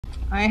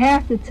I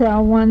have to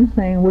tell one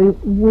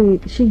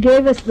thing. She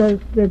gave us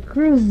the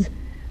cruise.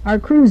 Our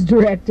cruise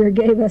director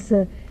gave us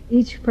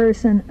each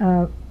person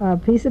a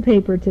piece of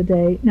paper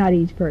today. Not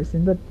each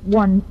person, but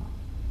one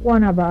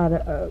about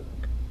a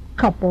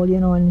couple, you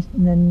know, and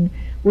then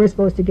we're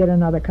supposed to get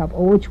another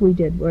couple, which we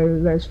did.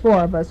 There's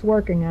 4 of us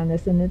working on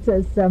this, and it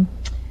says,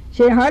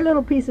 her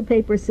little piece of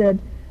paper said,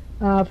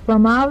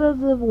 from out of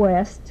the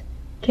west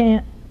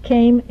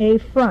came a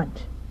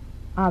front.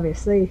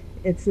 Obviously,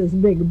 it's this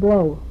big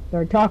blow.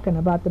 They're talking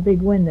about the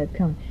big wind that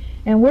comes.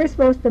 And we're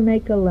supposed to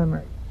make a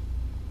limerick.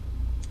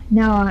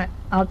 Now,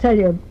 I'll tell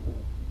you,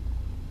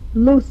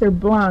 Luther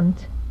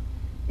Blunt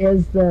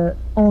is the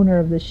owner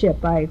of the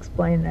ship. I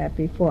explained that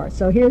before.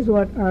 So here's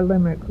what our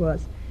limerick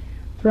was.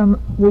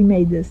 We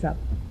made this up.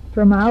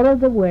 From out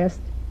of the west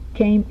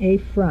came a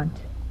front,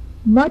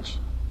 much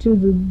to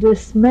the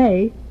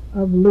dismay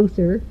of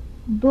Luther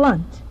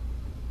Blunt.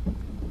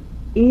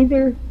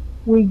 Either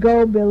we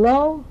go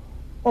below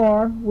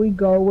or we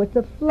go with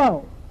the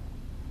flow.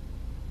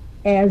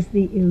 As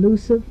the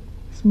elusive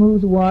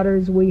smooth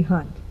waters we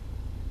hunt.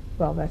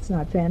 Well, that's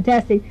not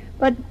fantastic,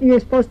 but you're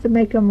supposed to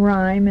make them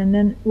rhyme, and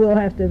then we'll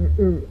have to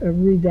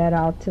read that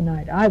out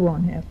tonight. I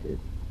won't have to.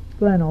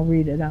 Glenn will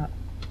read it out.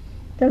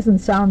 Doesn't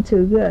sound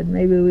too good.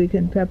 Maybe we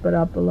can pep it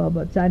up a little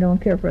bit. I don't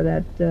care for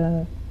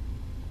that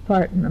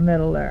part in the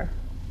middle there.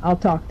 I'll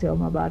talk to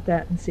him about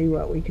that and see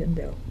what we can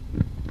do.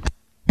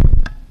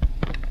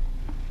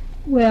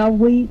 Well,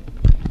 we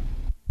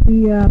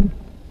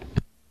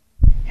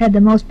had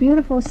the most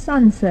beautiful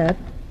sunset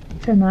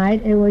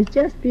tonight. It was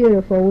just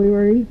beautiful. We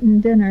were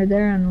eating dinner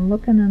there and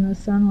looking, and the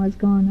sun was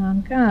going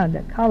on. God,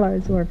 the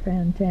colors were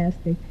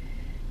fantastic.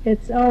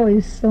 It's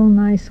always so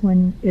nice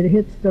when it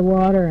hits the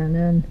water, and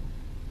then,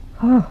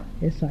 oh,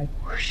 it's like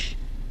whoosh,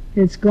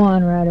 it's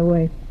gone right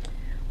away.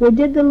 We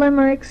did the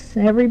limericks.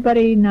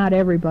 Everybody, not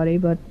everybody,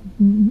 but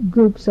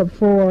groups of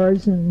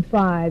 4s and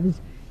 5s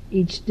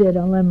each did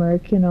a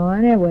limerick, you know,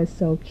 and it was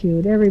so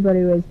cute.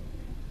 Everybody was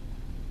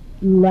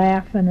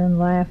laughing and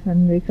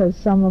laughing because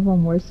some of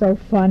them were so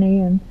funny,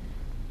 and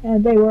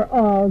they were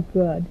all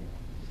good.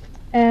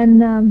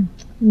 And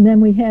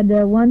then we had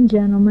one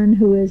gentleman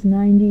who is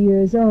 90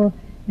 years old,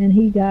 and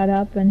he got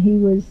up and he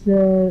was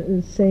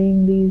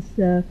saying these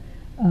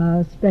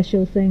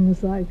special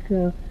things like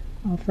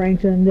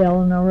Franklin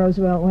Delano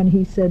Roosevelt, when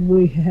he said,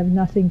 we have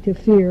nothing to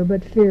fear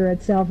but fear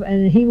itself,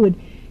 and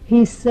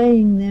he's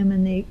saying them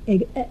in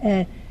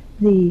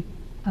the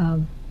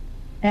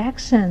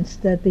accents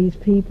that these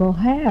people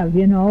have,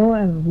 you know,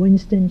 of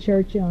Winston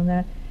Churchill and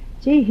that.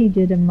 Gee, he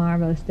did a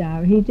marvelous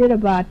job. He did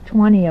about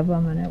 20 of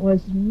them, and it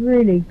was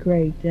really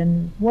great.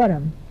 And what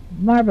a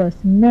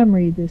marvelous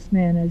memory this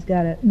man has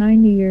got at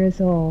 90 years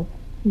old.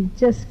 He's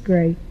just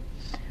great.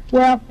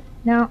 Well,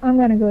 now I'm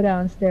going to go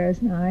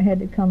downstairs now. I had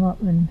to come up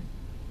and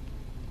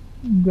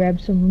grab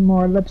some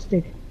more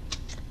lipstick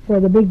for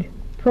the big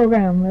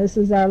program. This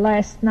is our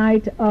last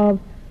night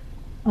of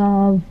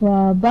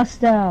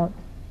Burst Out.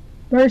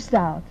 Burst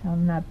Out.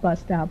 I'm not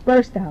Bust Out.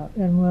 Burst Out.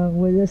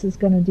 And this is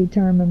going to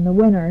determine the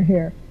winner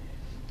here.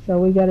 So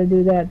we got to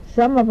do that.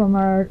 Some of them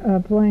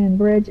are playing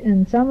bridge,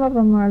 and some of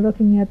them are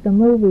looking at the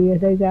movie.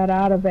 They got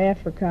Out of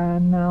Africa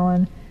now,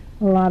 and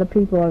a lot of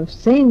people have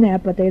seen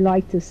that, but they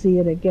like to see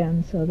it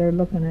again, so they're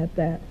looking at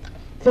that.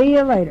 See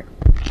you later.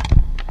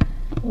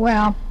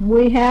 Well,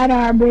 we had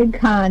our big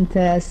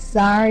contest.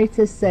 Sorry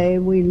to say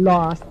we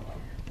lost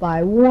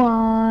by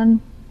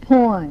 1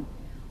 point.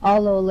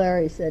 Although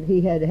Larry said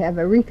he had to have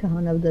a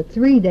recount of the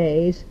 3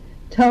 days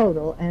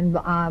total, and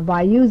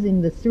by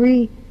using the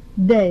 3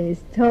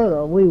 days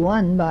total, we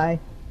won by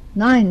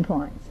 9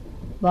 points.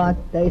 But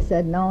they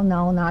said, no,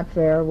 not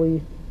fair.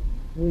 We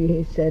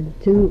said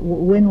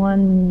win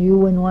 1, you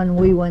win 1,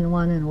 we win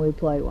 1, and we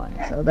play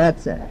 1. So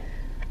that's it.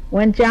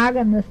 Went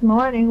jogging this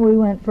morning. We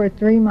went for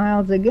 3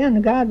 miles again.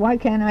 God, why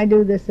can't I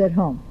do this at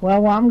home?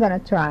 Well, I'm going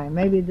to try.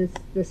 Maybe this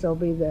will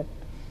be the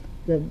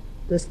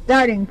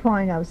starting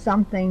point of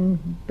something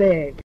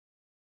big.